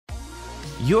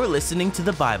You're listening to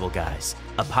The Bible Guys,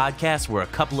 a podcast where a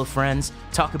couple of friends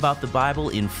talk about the Bible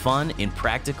in fun and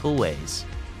practical ways.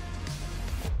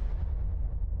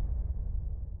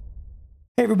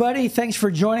 Hey everybody, thanks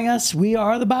for joining us. We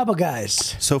are The Bible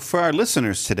Guys. So for our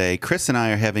listeners today, Chris and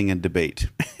I are having a debate.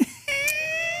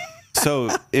 So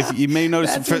if you may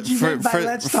notice,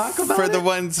 let's talk about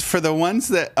for the ones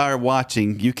that are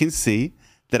watching, you can see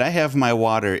that I have my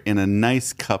water in a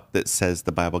nice cup that says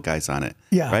The Bible Guys on it.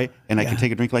 Yeah. Right? And I can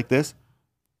take a drink like this.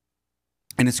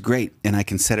 And it's great. And I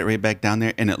can set it right back down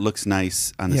there and it looks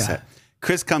nice on the set.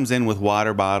 Chris comes in with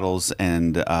water bottles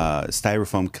and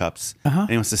styrofoam cups and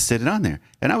he wants to sit it on there.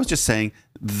 And I was just saying,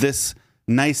 this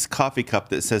nice coffee cup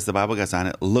that says The Bible Guys on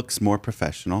it looks more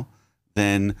professional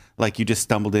than like you just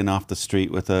stumbled in off the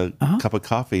street with a cup of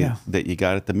coffee that you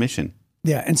got at the mission.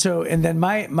 Yeah, and then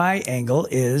my angle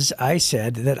is I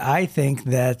said that I think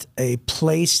that a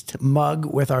placed mug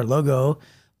with our logo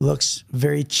looks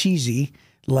very cheesy,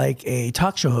 like a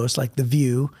talk show host, like The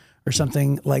View or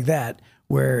something like that,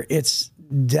 where it's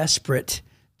desperate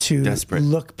to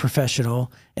look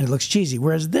professional and it looks cheesy.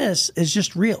 Whereas this is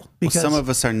just real. Because some of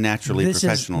us are naturally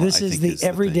professional. This is the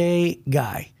everyday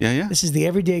guy. Yeah. This is the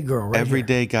everyday girl right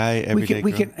everyday here. Guy, everyday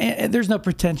girl. There's no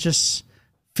pretentious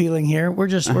feeling here. We're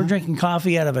drinking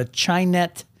coffee out of a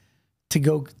Chinet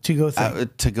to-go thing.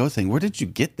 To-go thing. Where did you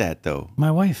get that, though?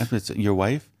 My wife. Your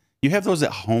wife? You have those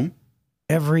at home?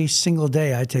 Every single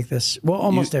day I take this. Well,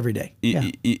 almost every day.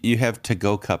 You have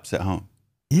to-go cups at home?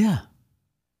 Yeah.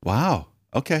 Wow.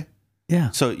 Okay.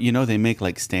 Yeah. So, they make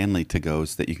like Stanley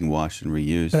to-goes that you can wash and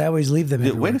reuse. But I always leave them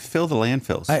everywhere. Way to fill the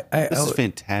landfills. This is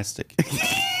fantastic.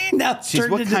 Now,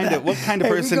 what kind of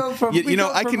person?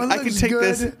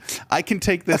 I can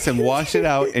take this and wash it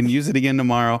out and use it again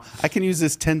tomorrow. I can use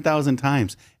this 10,000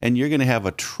 times, and you're going to have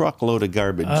a truckload of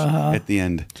garbage at the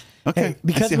end. Okay, hey,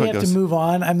 because we have to move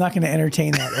on, I'm not going to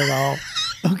entertain that at all.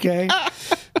 Okay,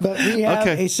 but we have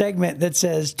a segment that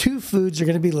says 2 foods are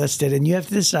going to be listed, and you have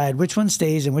to decide which one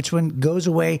stays and which one goes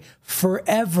away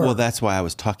forever. Well, that's why I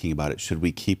was talking about it. Should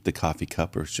we keep the coffee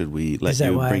cup, or should we let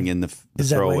you bring in the throwaway? Is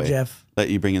that why, Jeff? Let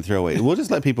you bring in throwaway. We'll just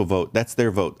let people vote. That's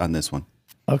their vote on this one.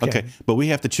 Okay, but we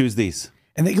have to choose these,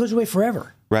 and it goes away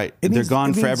forever. Right, they're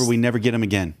gone forever. We never get them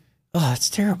again. Oh, that's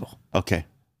terrible. Okay,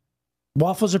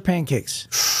 waffles or pancakes?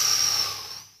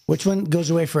 Which one goes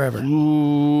away forever?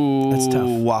 Ooh, that's tough.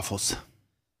 Waffles.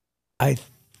 I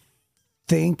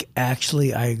think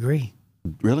actually I agree.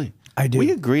 Really? I do.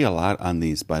 We agree a lot on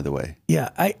these, by the way. Yeah,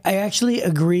 I actually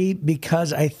agree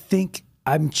because I think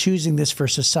I'm choosing this for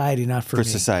society, not for me. For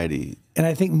society. And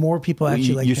I think more people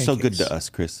actually like pancakes. You're so good to us,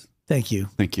 Chris. Thank you.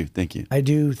 Thank you. Thank you. I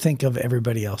do think of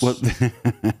everybody else. Well,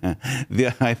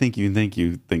 I think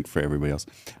you think for everybody else.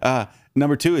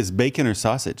 Number 2 is bacon or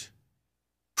sausage.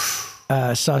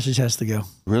 Sausage has to go.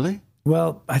 Really?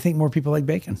 Well, I think more people like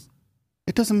bacon.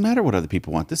 It doesn't matter what other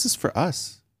people want. This is for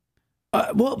us.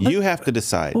 You have to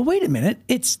decide. Well, wait a minute.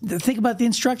 Think about the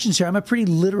instructions here. I'm a pretty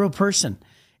literal person.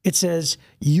 It says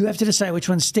you have to decide which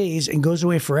one stays and goes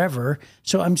away forever.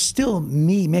 So I'm still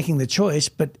me making the choice,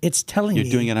 but it's telling me.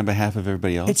 You're doing it on behalf of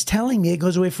everybody else? It's telling me it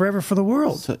goes away forever for the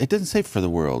world. So it doesn't say for the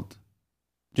world.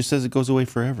 It just says it goes away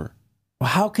forever. Well,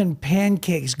 how can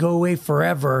pancakes go away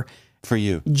forever? For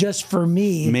you. Just for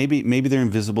me. Maybe they're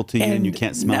invisible to you and you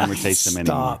can't smell them or taste them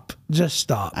anymore. Stop. Just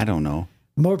stop. I don't know.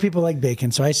 More people like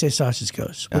bacon, so I say sausage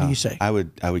goes. What do you say? I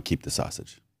would keep the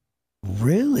sausage.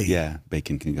 Really? Yeah,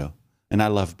 bacon can go. And I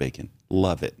love bacon.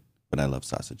 Love it. But I love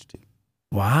sausage too.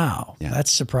 Wow. Yeah. That's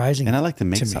surprising. And I like to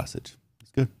make sausage.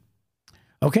 It's good.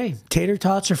 Okay. Tater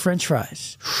tots or French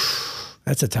fries?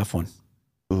 That's a tough one.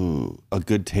 Ooh, a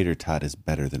good tater tot is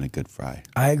better than a good fry.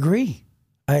 I agree.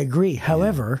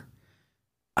 However,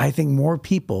 I think more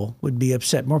people would be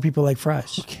upset. More people like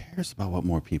fries. Who cares about what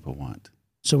more people want?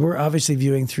 So we're obviously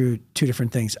viewing through 2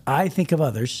 different things. I think of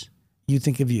others. You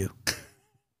think of you.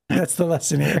 That's the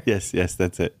lesson here. Yes,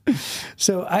 that's it.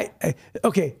 So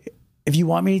okay, if you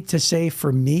want me to say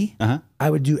for me, I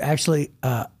would do actually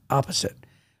opposite.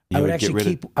 I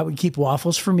would keep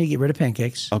waffles for me, get rid of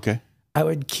pancakes. Okay. I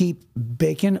would keep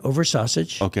bacon over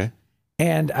sausage. Okay.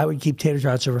 And I would keep tater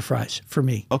tots over fries for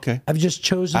me. Okay. I've just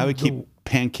chosen. I would keep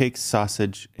pancakes,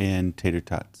 sausage, and tater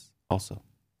tots also.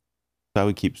 So I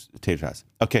would keep tater tots.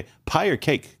 Okay. Pie or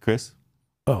cake, Chris?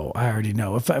 Oh, I already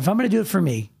know. If I'm going to do it for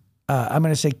me, I'm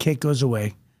going to say cake goes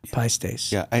away, pie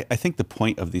stays. Yeah, I think the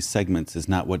point of these segments is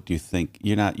not what you think.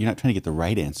 You're not trying to get the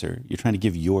right answer. You're trying to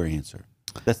give your answer.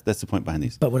 That's the point behind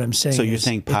these. But what I'm saying, so you're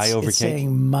saying pie over cake? It's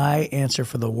saying my answer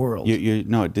for the world.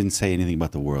 No, it didn't say anything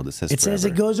about the world. It says it forever. says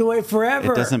it goes away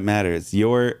forever. It doesn't matter.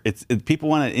 People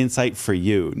want an insight for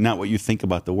you, not what you think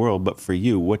about the world, but for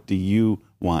you, what do you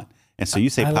want? And so you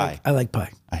say pie. I like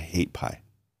pie. I hate pie.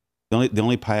 The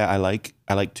only pie I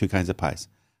like two kinds of pies.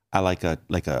 I like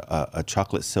a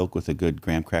chocolate silk with a good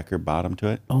graham cracker bottom to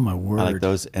it. Oh my word! I like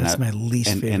those. And that's my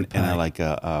least favorite pie. And I like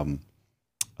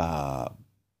a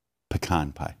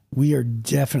pecan pie. We are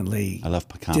definitely I love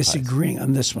pecan disagreeing pies.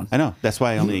 on this one. I know. That's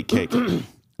why I only eat cake. I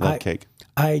love cake.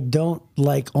 I don't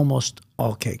like almost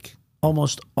all cake.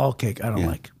 Almost all cake I don't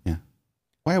like. Yeah.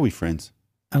 Why are we friends?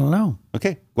 I don't know.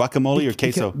 Okay. Guacamole or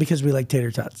queso? Because we like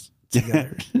tater tots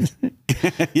together.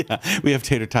 Yeah, we have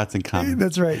tater tots in common.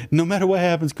 That's right. No matter what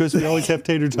happens, Chris, we always have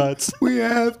tater tots. We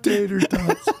have tater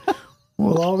tots.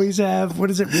 We'll always have, what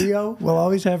is it, Rio? We'll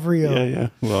always have Rio. Yeah.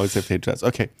 We'll always have tater tots.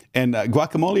 Okay. And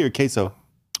guacamole or queso?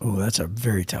 Oh, that's a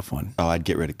very tough one. Oh, I'd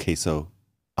get rid of queso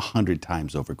 100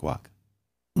 times over guac.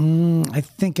 I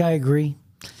think I agree.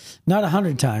 Not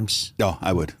 100 times. Oh,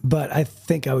 I would. But I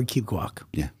think I would keep guac.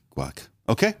 Yeah, guac.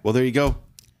 Okay, well, there you go.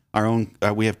 Our own,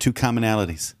 we have two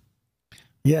commonalities.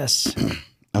 Yes.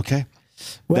 Okay.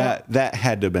 Well, that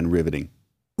had to have been riveting.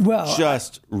 Well,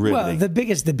 just riveting. Well, the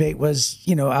biggest debate was,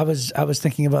 I was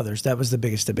thinking of others. That was the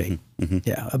biggest debate. Mm-hmm.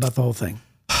 Yeah, about the whole thing.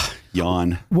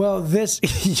 Yawn. Well,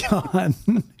 yawn.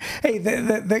 Hey,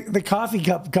 the coffee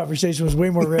cup conversation was way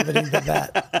more riveting than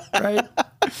that, right?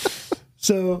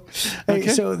 So, okay.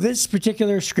 So this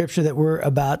particular scripture that we're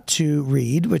about to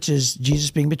read, which is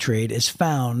Jesus being betrayed, is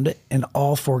found in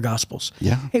all four Gospels.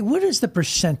 Yeah. Hey, what is the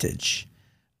percentage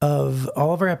of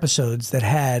all of our episodes that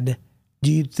had,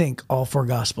 do you think, all four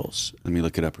Gospels? Let me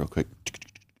look it up real quick.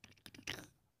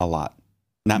 A lot.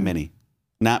 Not many.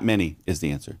 Not many is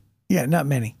the answer. Yeah, not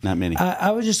many. Not many. I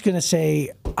was just going to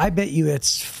say, I bet you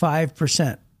it's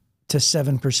 5% to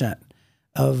 7%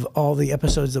 of all the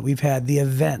episodes that we've had, the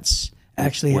events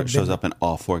actually where it shows up in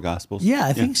all four Gospels? Yeah,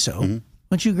 I think so. Mm-hmm.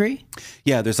 Don't you agree?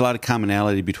 Yeah, there's a lot of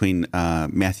commonality between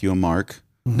Matthew and Mark.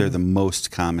 Mm-hmm. They're the most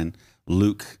common.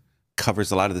 Luke covers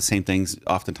a lot of the same things,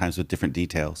 oftentimes with different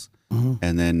details. Mm-hmm.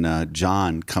 And then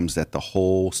John comes at the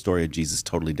whole story of Jesus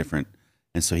totally different.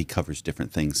 And so he covers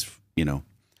different things,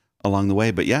 along the way.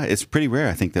 But yeah, it's pretty rare,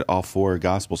 I think, that all four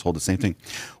Gospels hold the same thing.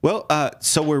 Well,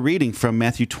 so we're reading from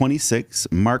Matthew 26,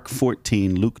 Mark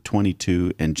 14, Luke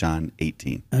 22, and John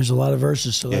 18. There's a lot of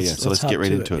verses, so let's get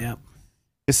right into it. Yeah.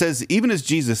 It says, even as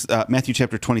Jesus, Matthew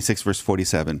chapter 26, verse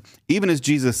 47, even as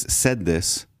Jesus said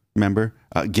this, remember,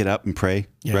 get up and pray,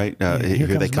 right? Here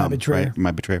they come, right?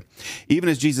 My betrayer. Even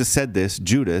as Jesus said this,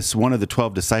 Judas, one of the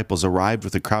 12 disciples, arrived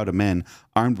with a crowd of men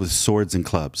armed with swords and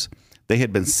clubs. They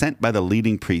had been sent by the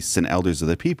leading priests and elders of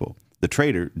the people. The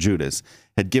traitor, Judas,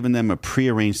 had given them a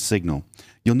prearranged signal.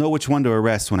 You'll know which one to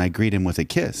arrest when I greet him with a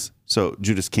kiss. So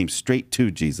Judas came straight to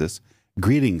Jesus.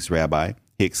 Greetings, Rabbi,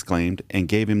 he exclaimed, and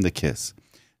gave him the kiss.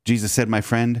 Jesus said, my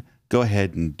friend, go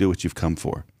ahead and do what you've come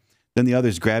for. Then the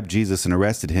others grabbed Jesus and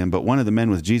arrested him, but one of the men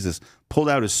with Jesus pulled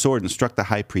out his sword and struck the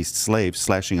high priest's slave,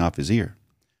 slashing off his ear.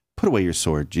 Put away your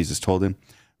sword, Jesus told him.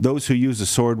 Those who use the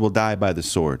sword will die by the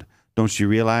sword. Don't you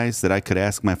realize that I could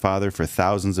ask my Father for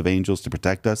thousands of angels to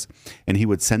protect us, and he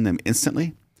would send them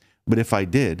instantly? But if I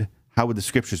did, how would the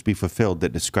scriptures be fulfilled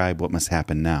that describe what must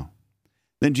happen now?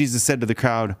 Then Jesus said to the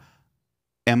crowd,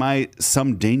 am I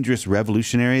some dangerous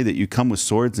revolutionary that you come with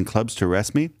swords and clubs to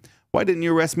arrest me? Why didn't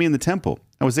you arrest me in the temple?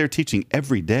 I was there teaching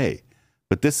every day.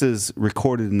 But this is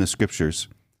recorded in the scriptures.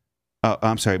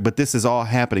 But this is all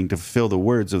happening to fulfill the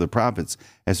words of the prophets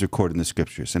as recorded in the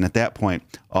scriptures. And at that point,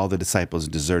 all the disciples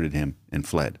deserted him and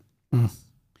fled.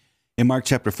 In Mark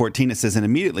chapter 14, it says, and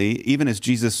immediately, even as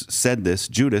Jesus said this,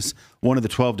 Judas, one of the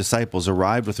 12 disciples,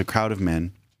 arrived with a crowd of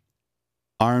men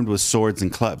armed with swords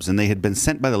and clubs. And they had been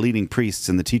sent by the leading priests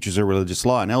and the teachers of religious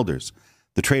law and elders.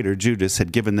 The traitor, Judas,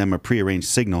 had given them a prearranged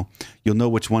signal. You'll know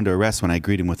which one to arrest when I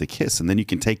greet him with a kiss, and then you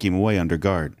can take him away under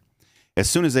guard. As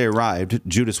soon as they arrived,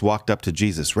 Judas walked up to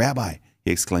Jesus. Rabbi,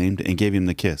 he exclaimed, and gave him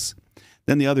the kiss.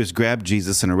 Then the others grabbed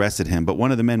Jesus and arrested him, but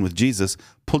one of the men with Jesus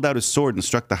pulled out his sword and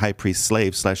struck the high priest's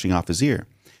slave, slashing off his ear.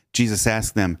 Jesus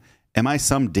asked them, am I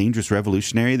some dangerous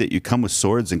revolutionary that you come with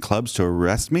swords and clubs to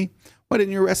arrest me? Why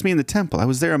didn't you arrest me in the temple? I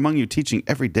was there among you teaching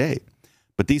every day.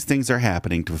 But these things are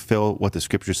happening to fulfill what the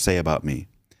scriptures say about me.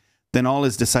 Then all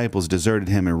his disciples deserted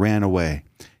him and ran away.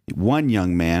 One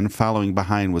young man following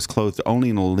behind was clothed only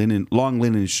in a long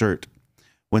linen shirt.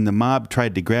 When the mob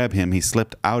tried to grab him, he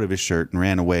slipped out of his shirt and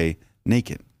ran away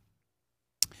naked.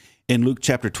 In Luke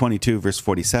chapter 22, verse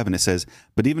 47, it says,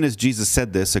 but even as Jesus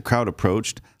said this, a crowd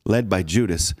approached, led by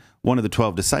Judas, one of the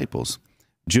 12 disciples.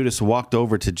 Judas walked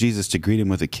over to Jesus to greet him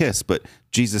with a kiss, but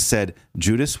Jesus said,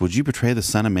 Judas, would you betray the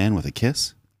Son of Man with a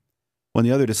kiss? When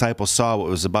the other disciples saw what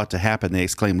was about to happen, they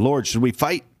exclaimed, Lord, should we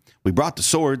fight? We brought the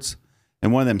swords.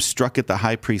 And one of them struck at the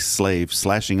high priest's slave,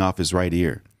 slashing off his right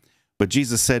ear. But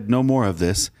Jesus said no more of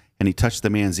this, and he touched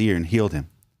the man's ear and healed him.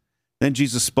 Then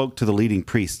Jesus spoke to the leading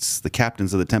priests, the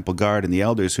captains of the temple guard, and the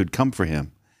elders who had come for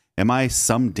him. Am I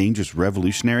some dangerous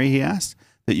revolutionary, he asked,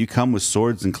 that you come with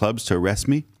swords and clubs to arrest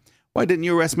me? Why didn't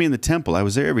you arrest me in the temple? I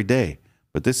was there every day.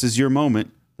 But this is your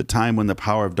moment, the time when the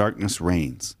power of darkness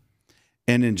reigns.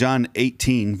 And in John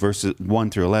 18, verses 1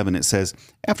 through 11, it says,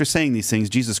 after saying these things,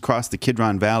 Jesus crossed the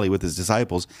Kidron Valley with his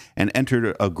disciples and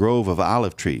entered a grove of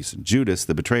olive trees. Judas,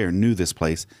 the betrayer, knew this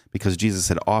place because Jesus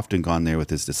had often gone there with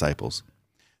his disciples.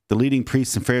 The leading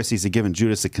priests and Pharisees had given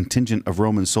Judas a contingent of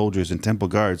Roman soldiers and temple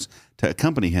guards to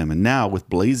accompany him, and now, with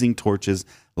blazing torches,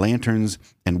 lanterns,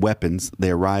 and weapons, they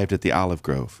arrived at the olive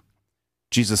grove.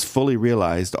 Jesus fully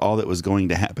realized all that was going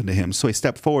to happen to him, so he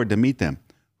stepped forward to meet them.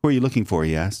 Who are you looking for?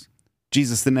 He asked.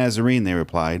 Jesus the Nazarene, they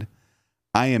replied.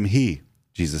 I am he,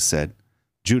 Jesus said.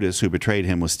 Judas, who betrayed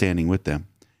him, was standing with them.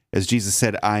 As Jesus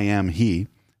said, I am he,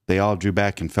 they all drew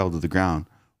back and fell to the ground.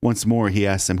 Once more he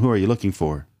asked them, who are you looking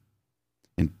for?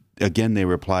 And again they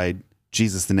replied,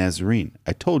 Jesus the Nazarene.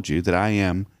 I told you that I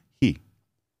am he.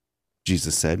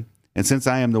 Jesus said, and since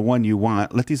I am the one you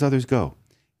want, let these others go.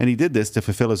 And he did this to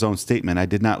fulfill his own statement, I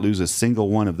did not lose a single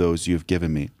one of those you have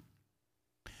given me.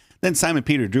 Then Simon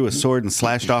Peter drew a sword and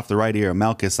slashed off the right ear of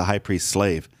Malchus, the high priest's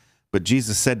slave. But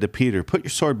Jesus said to Peter, put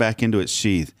your sword back into its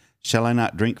sheath. Shall I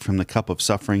not drink from the cup of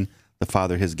suffering the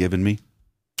Father has given me?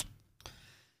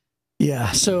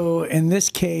 Yeah, so in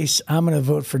this case, I'm going to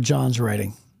vote for John's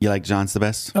writing. You like John's the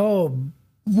best? Oh,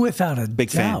 without a Big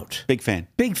doubt. Fan. Big fan.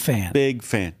 Big fan. Big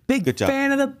fan. Big Good job.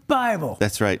 fan of the Bible.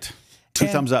 That's right. Two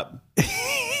thumbs up.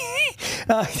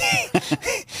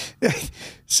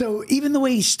 So even the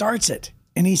way he starts it,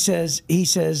 and he says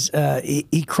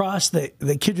he crossed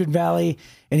the Kidron Valley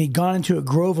and he'd gone into a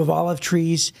grove of olive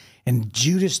trees, and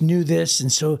Judas knew this,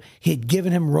 and so he had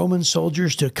given him Roman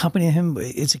soldiers to accompany him.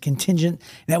 It's a contingent.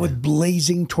 And that with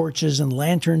blazing torches and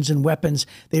lanterns and weapons,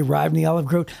 they arrived in the olive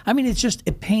grove. I mean,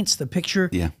 it paints the picture.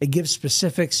 Yeah. It gives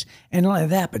specifics, and not only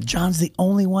that, but John's the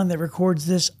only one that records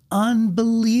this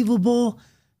unbelievable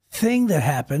thing that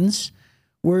happens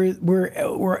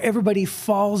where everybody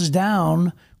falls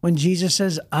down when Jesus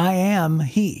says, I am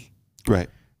he. Right.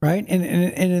 Right. And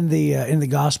in the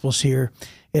Gospels here,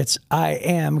 it's I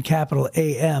am, capital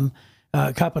A-M,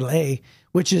 capital A,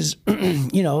 which is,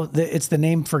 it's the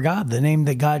name for God, the name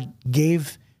that God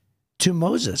gave to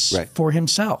Moses for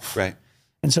himself. Right.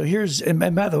 And so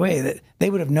and by the way, that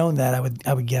they would have known that,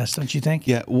 I would guess, don't you think?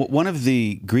 Yeah. One of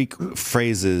the Greek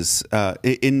phrases,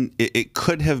 it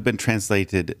could have been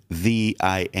translated, the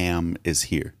I am is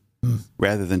here,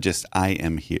 rather than just I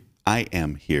am here. I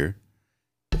am here.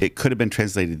 It could have been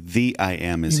translated, the I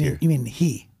am is here. You mean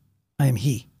he? I am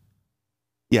he.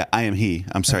 Yeah, I am he.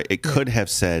 I'm sorry. It could have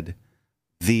said,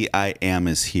 the I am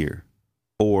is here,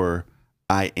 or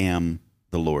I am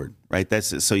the Lord, right?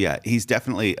 So yeah, he's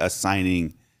definitely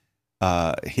assigning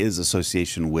his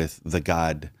association with the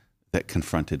God that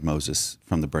confronted Moses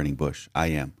from the burning bush. I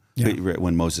am. Yeah.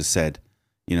 When Moses said,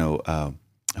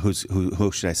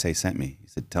 who should I say sent me? He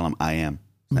said, tell him I am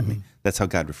sent me. That's how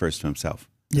God refers to himself.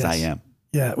 Yes. I am.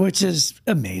 Yeah, which is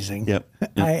amazing. Yep.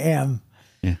 I am.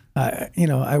 Yeah.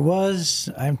 I was,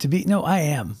 I'm to be. No, I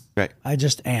am. Right. I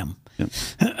just am.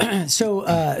 Yep. So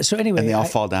anyway. And they all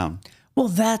fall down. Well,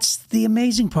 that's the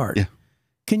amazing part. Yeah.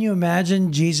 Can you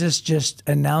imagine Jesus just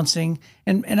announcing?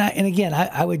 And again,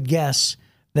 I would guess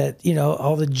that,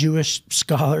 all the Jewish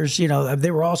scholars,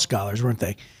 they were all scholars, weren't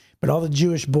they? But all the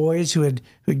Jewish boys who had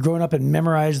grown up and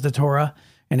memorized the Torah,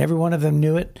 and every one of them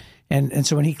knew it. And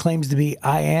so when he claims to be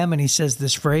I am, and he says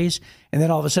this phrase, and then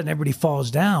all of a sudden everybody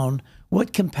falls down,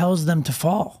 what compels them to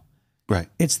fall? Right.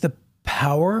 It's the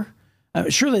power.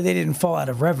 Surely they didn't fall out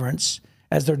of reverence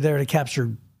as they're there to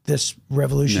capture this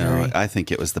revolutionary. No, I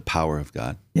think it was the power of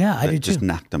God. Yeah, I do too. Just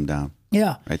knocked them down.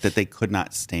 Yeah. Right. That they could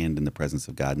not stand in the presence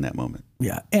of God in that moment.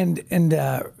 Yeah. And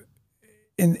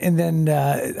then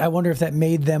I wonder if that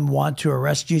made them want to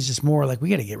arrest Jesus more. Like, we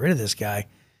got to get rid of this guy.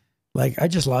 Like, I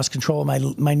just lost control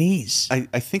of my knees.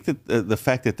 I think that the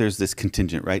fact that there's this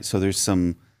contingent, right? So there's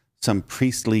some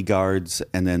priestly guards,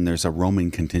 and then there's a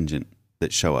Roman contingent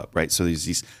that show up, right? So there's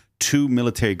these two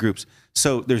military groups.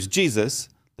 So there's Jesus,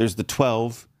 there's the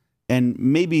 12, and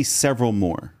maybe several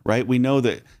more, right? We know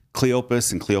that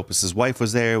Cleopas and Cleopas's wife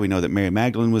was there. We know that Mary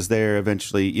Magdalene was there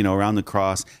eventually, around the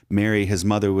cross. Mary, his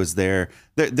mother, was there.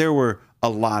 There were a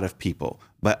lot of people,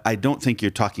 but I don't think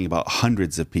you're talking about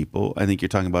hundreds of people. I think you're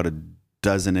talking about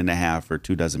 12.5 or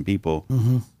 24 people.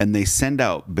 Mm-hmm. And they send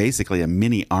out basically a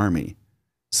mini army.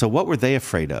 So what were they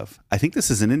afraid of? I think this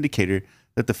is an indicator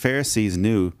that the Pharisees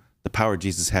knew the power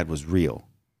Jesus had was real.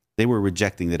 They were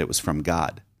rejecting that it was from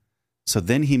God. So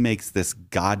then he makes this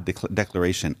God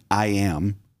declaration, I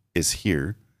am is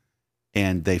here,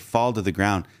 and they fall to the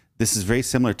ground. This is very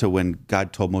similar to when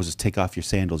God told Moses, take off your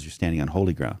sandals, you're standing on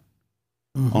holy ground.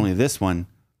 Only this one,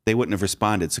 they wouldn't have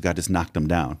responded, so God just knocked them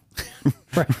down.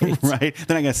 Right. Right?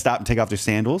 They're not going to stop and take off their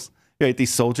sandals. Right?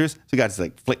 These soldiers, so God's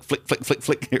like flick, flick, flick, flick,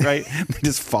 flick, right? They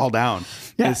just fall down.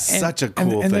 Yeah, It's such a cool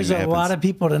thing. And there's that a happens. lot of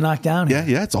people to knock down here.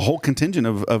 Yeah, it's a whole contingent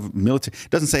of military. It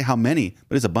doesn't say how many,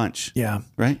 but it's a bunch. Yeah.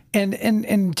 Right?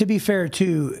 And to be fair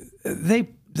too, the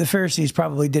Pharisees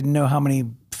probably didn't know how many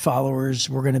followers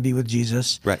were going to be with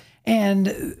Jesus. Right.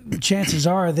 And chances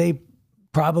are they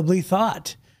probably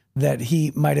thought that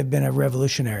he might have been a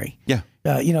revolutionary. Yeah.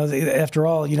 After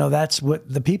all, that's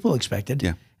what the people expected.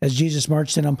 Yeah. As Jesus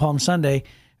marched in on Palm Sunday,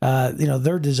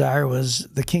 their desire was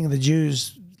the King of the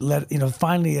Jews,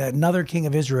 finally another King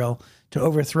of Israel to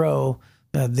overthrow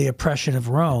the oppression of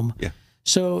Rome. Yeah.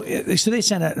 So they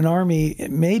sent an army,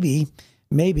 maybe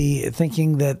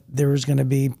thinking that there was going to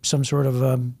be some sort of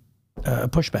a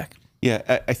pushback.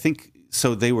 Yeah, I think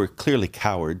so. They were clearly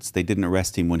cowards. They didn't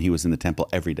arrest him when he was in the temple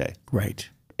every day. Right.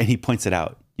 And he points it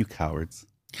out. You cowards.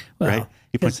 Well, right?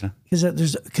 He points it out.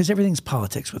 Because everything's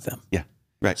politics with them. Yeah.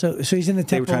 Right. So he's in the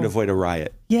temple. They were trying to avoid a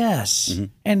riot. Yes.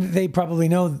 And they probably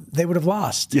know they would have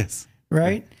lost. Yes.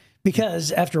 Right?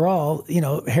 Because after all,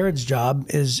 Herod's job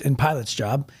and Pilate's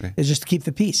job is just to keep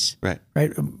the peace. Right.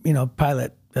 Right.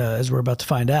 Pilate, as we're about to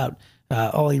find out,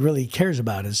 all he really cares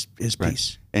about is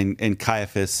peace. And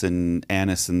Caiaphas and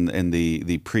Annas and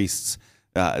the priests,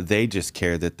 they just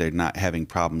care that they're not having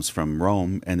problems from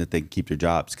Rome and that they can keep their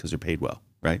jobs because they're paid well.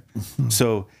 Right.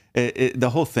 So the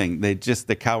whole thing, they're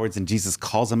cowards, and Jesus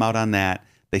calls them out on that.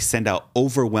 They send out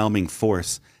overwhelming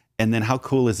force. And then how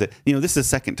cool is it? This is the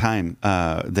second time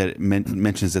that it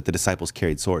mentions that the disciples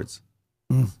carried swords.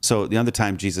 So the other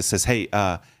time Jesus says, hey,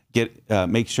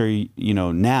 make sure,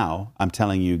 now I'm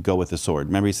telling you, go with a sword.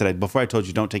 Remember he said, before I told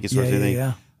you, don't take your swords or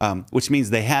anything. Which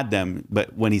means they had them,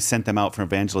 but when he sent them out for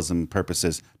evangelism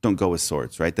purposes, don't go with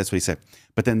swords, right? That's what he said.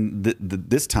 But then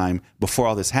this time, before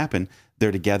all this happened,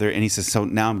 they're together, and he says, so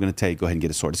now I'm going to tell you, go ahead and get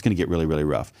a sword. It's going to get really, really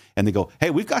rough. And they go, hey,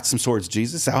 we've got some swords,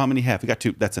 Jesus. How many have? We got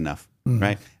 2. That's enough,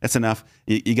 right? That's enough.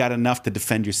 You got enough to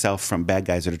defend yourself from bad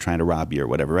guys that are trying to rob you or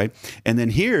whatever, right? And then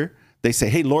here, they say,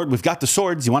 hey, Lord, we've got the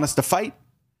swords. You want us to fight,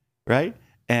 right?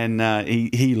 And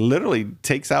he literally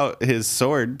takes out his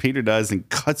sword, Peter does, and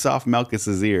cuts off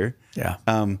Malchus's ear. Yeah.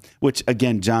 Which,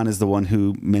 again, John is the one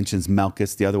who mentions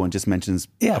Malchus. The other one just mentions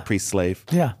a priest slave.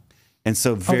 Yeah. And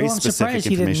so very Although I'm specific surprised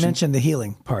information. he didn't mention the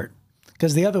healing part,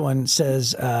 because the other one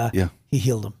says he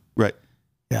healed him. Right.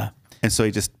 Yeah. And so he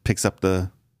just picks up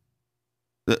the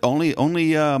only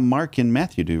Mark and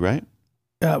Matthew do, right?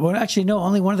 Well, actually, no.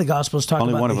 Only one of the Gospels talk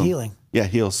Only about one the of them. healing. Yeah,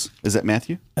 heals. Is that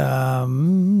Matthew?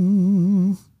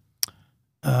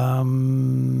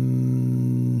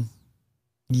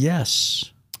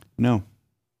 Yes. No.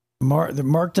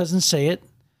 Mark doesn't say it.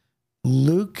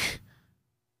 Luke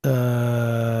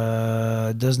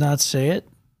does not say it.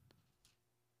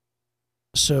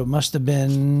 So it must have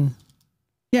been.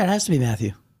 Yeah, it has to be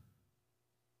Matthew.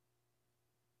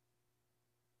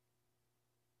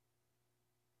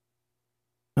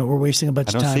 No, we're wasting a bunch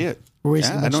of time. I don't see it. We're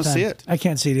wasting a bunch I don't of time. see it. I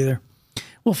can't see it either.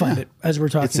 We'll find it as we're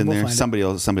talking. It's in we'll there. Find Somebody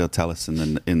will tell us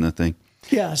in the thing.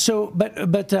 Yeah. So,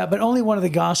 but only one of the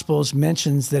Gospels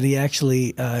mentions that he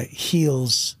actually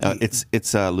heals.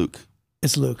 It's Luke.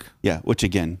 It's Luke. Yeah, which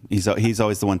again, he's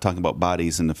always the one talking about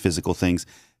bodies and the physical things.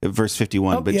 Verse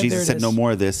 51. But Jesus said, "No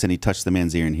more of this," and he touched the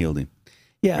man's ear and healed him.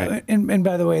 Yeah, right? and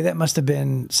by the way, that must have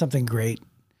been something great.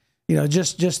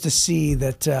 Just to see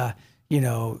that.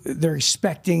 They're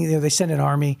expecting, they send an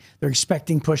army, they're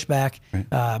expecting pushback,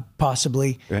 right.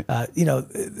 Possibly. Right.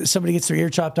 Somebody gets their ear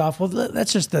chopped off. Well,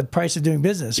 that's just the price of doing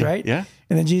business, right? Yeah.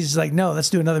 And then Jesus is like, no, let's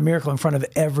do another miracle in front of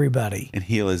everybody. And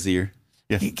heal his ear.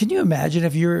 Yeah. Can you imagine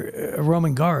if you're a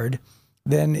Roman guard,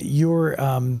 then you're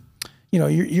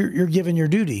given your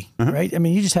duty, right? I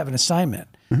mean, you just have an assignment.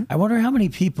 I wonder how many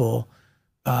people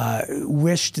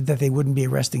wished that they wouldn't be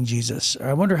arresting Jesus. Or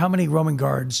I wonder how many Roman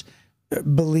guards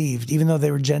believed, even though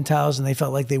they were Gentiles and they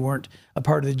felt like they weren't a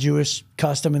part of the Jewish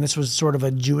custom, and this was sort of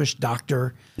a Jewish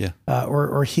doctor,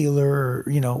 or healer,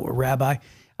 or a rabbi.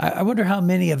 I wonder how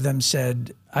many of them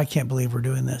said, "I can't believe we're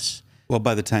doing this." Well,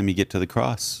 by the time you get to the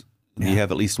cross, you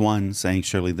have at least one saying,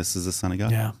 "Surely this is the Son of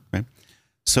God." Yeah. Right.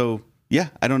 So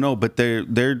I don't know, but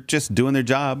they're just doing their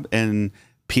job, and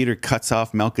Peter cuts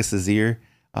off Malchus's ear,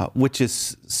 which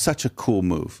is such a cool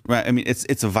move, right? I mean,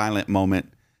 it's a violent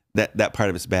moment. That part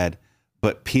of it's bad.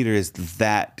 But Peter is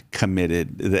that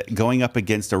committed that going up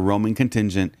against a Roman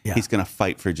contingent, he's going to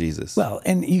fight for Jesus. Well,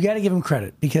 and you got to give him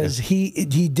credit because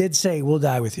he did say, "We'll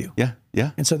die with you." Yeah,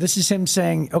 yeah. And so this is him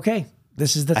saying, "Okay,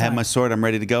 this is the time. I have my sword. I'm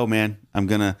ready to go, man. I'm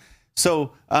gonna."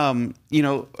 So,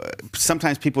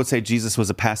 sometimes people would say Jesus was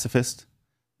a pacifist,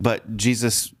 but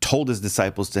Jesus told his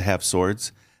disciples to have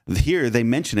swords. Here they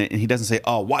mention it, and he doesn't say,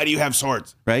 "Oh, why do you have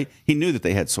swords?" Right? He knew that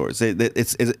they had swords.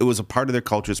 It was a part of their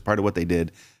culture. It's part of what they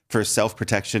did for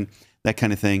self-protection, that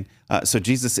kind of thing. So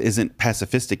Jesus isn't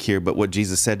pacifistic here, but what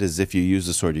Jesus said is, if you use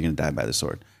the sword, you're going to die by the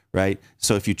sword, right?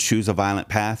 So if you choose a violent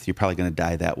path, you're probably going to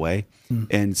die that way.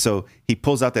 And so he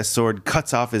pulls out that sword,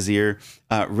 cuts off his ear,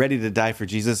 ready to die for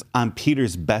Jesus. On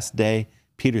Peter's best day,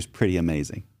 Peter's pretty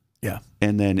amazing. Yeah.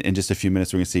 And then in just a few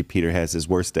minutes, we're going to see Peter has his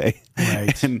worst day.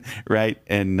 Right.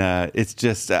 And it's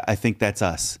just, I think that's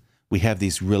us. We have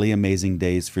these really amazing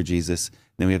days for Jesus.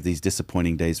 Then we have these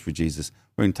disappointing days for Jesus.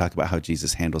 We're going to talk about how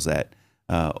Jesus handles that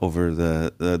over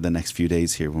the next few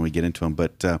days here when we get into them.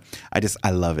 But I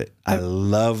love it. I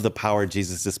love the power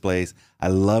Jesus displays. I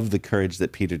love the courage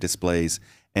that Peter displays.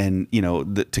 And,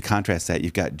 to contrast that,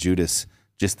 you've got Judas,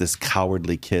 just this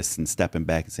cowardly kiss and stepping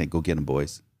back and saying, "Go get him,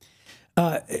 boys."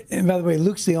 And by the way,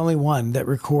 Luke's the only one that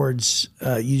records,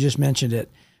 you just mentioned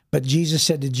it, but Jesus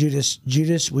said to Judas,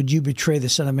 "Judas, would you betray the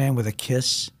Son of Man with a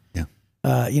kiss?"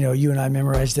 You and I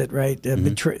memorized it, right?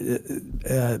 Betrayest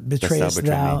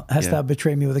thou, hast thou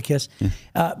betrayed me with a kiss?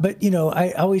 But,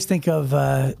 I always think of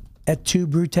et tu,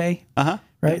 Brute,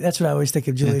 right? That's what I always think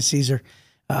of Julius Caesar.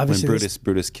 Obviously when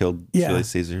Brutus killed Julius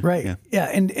Caesar. Right. Yeah.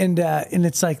 And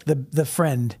it's like the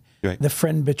friend, the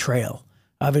friend betrayal.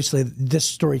 Obviously, this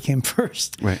story came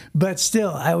first. Right. But still,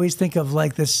 I always think of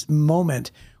like this moment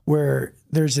where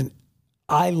there's an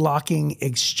eye-locking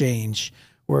exchange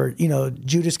where,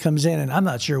 Judas comes in, and I'm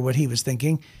not sure what he was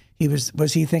thinking.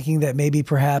 Was he thinking that maybe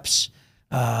perhaps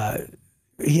he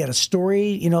had a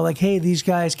story, like, hey, these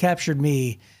guys captured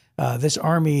me, this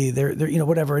army, they're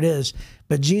whatever it is.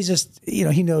 But Jesus,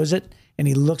 he knows it, and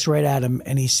he looks right at him,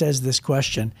 and he says this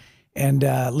question. And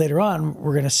later on,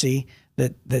 we're going to see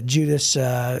that Judas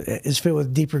is filled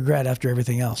with deep regret after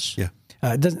everything else. Yeah,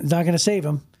 not going to save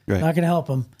him, not going to help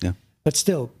him. Yeah, but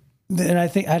still. And I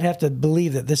think I'd have to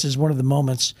believe that this is one of the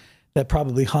moments that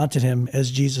probably haunted him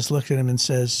as Jesus looked at him and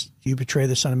says, "You betray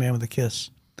the Son of Man with a kiss."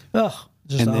 Oh,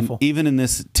 just awful. Then even in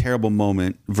this terrible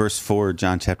moment, verse 4,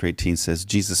 John chapter 18 says,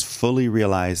 Jesus fully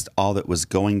realized all that was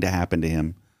going to happen to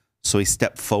him, so he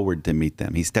stepped forward to meet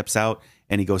them. He steps out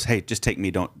and he goes, "Hey, just take me.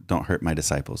 Don't hurt my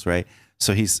disciples." Right?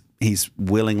 So he's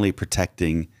willingly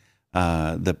protecting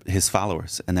his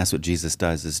followers, and that's what Jesus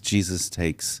does. Is Jesus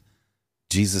takes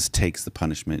the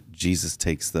punishment. Jesus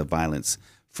takes the violence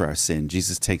for our sin.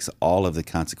 Jesus takes all of the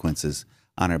consequences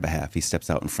on our behalf. He steps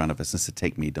out in front of us and says,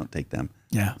 "Take me, don't take them."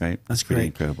 Yeah, right. That's pretty great.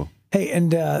 Incredible. Hey,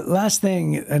 and last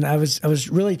thing, and I was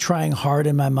really trying hard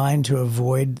in my mind to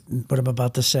avoid what I'm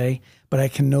about to say, but I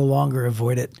can no longer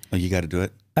avoid it. Oh, you got to do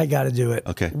it? I got to do it.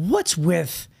 Okay. What's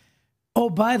with... Oh,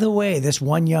 by the way, this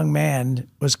one young man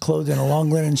was clothed in a long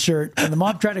linen shirt. When the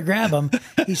mob tried to grab him,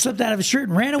 he slipped out of his shirt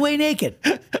and ran away naked.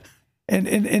 And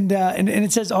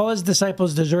it says all his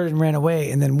disciples deserted and ran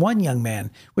away, and then one young man,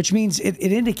 which means it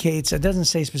indicates, it doesn't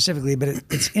say specifically, but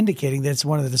it's indicating that it's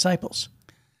one of the disciples.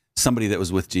 Somebody that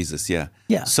was with Jesus, yeah.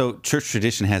 Yeah. So church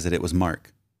tradition has it was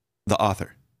Mark, the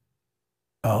author.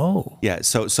 Oh. Yeah,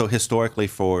 so historically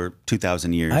for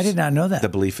 2,000 years. I did not know that. The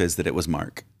belief is that it was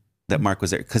Mark, that Mark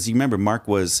was there. Because you remember, Mark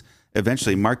is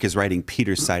writing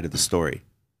Peter's side of the story.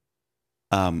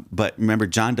 But remember,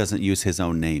 John doesn't use his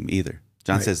own name either.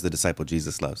 John says the disciple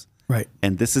Jesus loves. Right.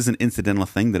 And this is an incidental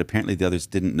thing that apparently the others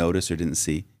didn't notice or didn't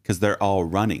see because they're all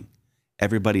running.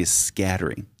 Everybody is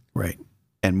scattering. Right.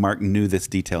 And Mark knew this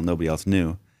detail nobody else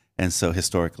knew. And so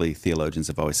historically, theologians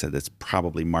have always said that's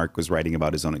probably Mark was writing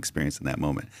about his own experience in that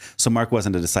moment. So Mark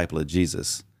wasn't a disciple of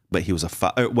Jesus, but he was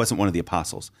wasn't one of the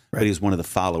apostles, but he was one of the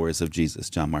followers of Jesus.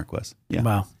 John Mark was. Yeah.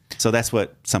 Wow. So that's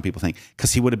what some people think,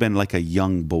 because he would have been like a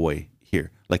young boy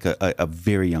here, like a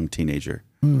very young teenager.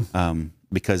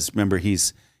 Because remember,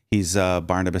 he's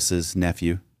Barnabas's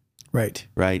nephew. Right.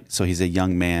 Right. So he's a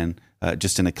young man.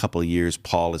 Just in a couple of years,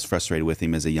 Paul is frustrated with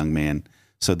him as a young man.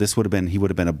 So he would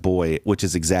have been a boy, which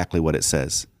is exactly what it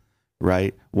says,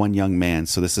 right? One young man.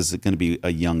 So this is going to be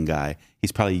a young guy.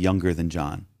 He's probably younger than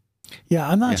John. Yeah,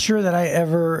 I'm not sure that I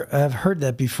ever have heard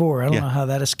that before. I don't know how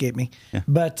that escaped me. Yeah.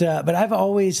 But I've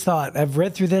always thought, I've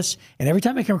read through this, and every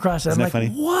time I come across it, I'm like, funny?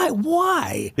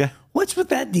 Why? Yeah. What's with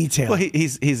that detail? Well,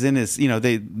 he's in his,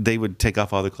 they would take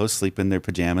off all their clothes, sleep in their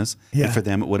pajamas. Yeah. And for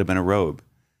them, it would have been a robe.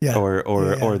 Yeah.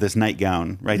 or this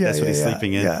nightgown, right? Yeah, That's what he's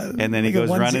sleeping in. yeah. And then he Like a goes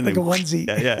onesie- running. like and, a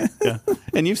onesie. Yeah.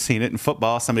 And you've seen it in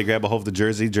football. Somebody grab a hold of the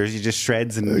jersey just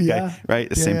shreds and right?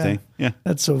 The same thing. Yeah.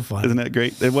 That's so fun. Isn't that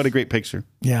great? What a great picture.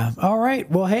 Yeah. All right.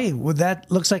 Well, hey, that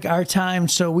looks like our time.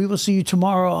 So we will see you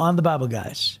tomorrow on the Bible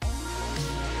Guys.